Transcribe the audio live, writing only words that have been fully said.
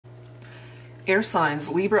Air signs,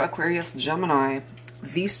 Libra, Aquarius, Gemini.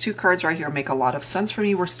 These two cards right here make a lot of sense for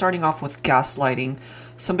me. We're starting off with gaslighting.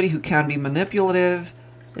 Somebody who can be manipulative.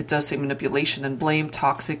 It does say manipulation and blame,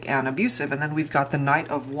 toxic and abusive. And then we've got the Knight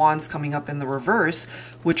of Wands coming up in the reverse,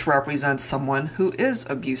 which represents someone who is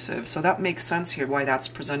abusive. So that makes sense here, why that's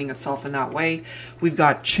presenting itself in that way. We've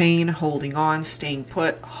got chain, holding on, staying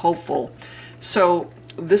put, hopeful. So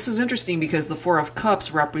this is interesting because the Four of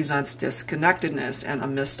Cups represents disconnectedness and a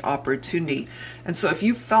missed opportunity. And so if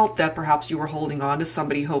you felt that perhaps you were holding on to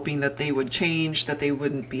somebody hoping that they would change, that they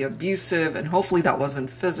wouldn't be abusive, and hopefully that wasn't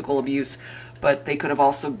physical abuse, but they could have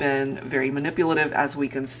also been very manipulative, as we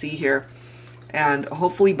can see here. And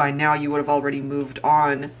hopefully by now you would have already moved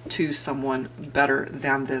on to someone better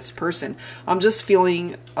than this person. I'm just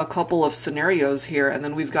feeling a couple of scenarios here, and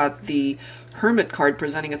then we've got the Hermit card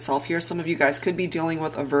presenting itself here. Some of you guys could be dealing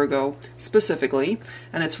with a Virgo specifically,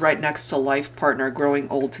 and it's right next to life partner, growing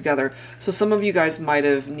old together. So some of you guys might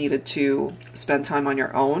have needed to spend time on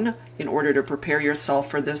your own in order to prepare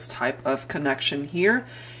yourself for this type of connection here.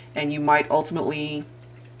 And you might ultimately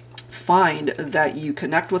find that you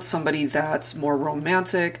connect with somebody that's more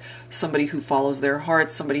romantic, somebody who follows their heart,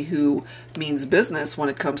 somebody who means business when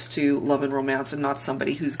it comes to love and romance, and not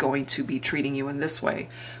somebody who's going to be treating you in this way.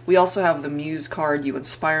 We also have the Muse card, you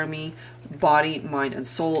inspire me, body, mind, and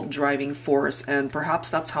soul, driving force, and perhaps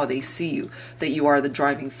that's how they see you, that you are the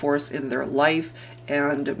driving force in their life,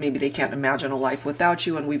 and maybe they can't imagine a life without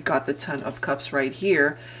you. And we've got the Ten of Cups right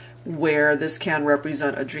here, where this can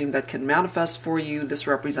represent a dream that can manifest for you. This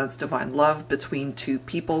represents divine love between two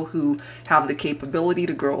people who have the capability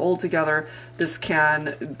to grow old together. This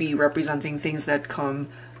can be representing things that come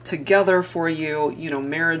together for you, you know,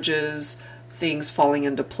 marriages, things falling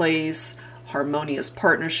into place, harmonious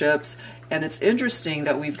partnerships. And it's interesting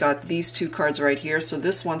that we've got these two cards right here. So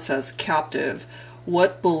this one says captive.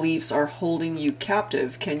 What beliefs are holding you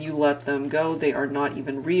captive? Can you let them go? They are not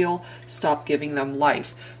even real. Stop giving them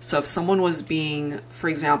life. So if someone was being, for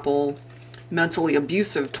example, mentally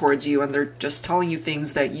abusive towards you, and they're just telling you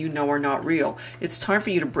things that you know are not real, it's time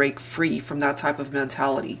for you to break free from that type of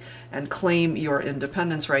mentality and claim your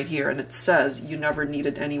independence right here. And it says you never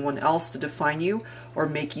needed anyone else to define you or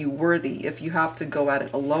make you worthy. If you have to go at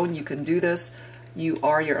it alone, you can do this. You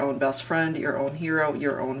are your own best friend, your own hero,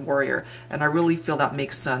 your own warrior. And I really feel that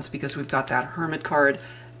makes sense because we've got that Hermit card.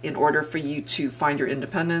 In order for you to find your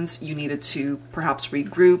independence, you needed to perhaps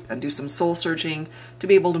regroup and do some soul searching to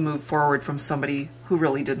be able to move forward from somebody who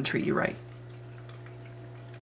really didn't treat you right.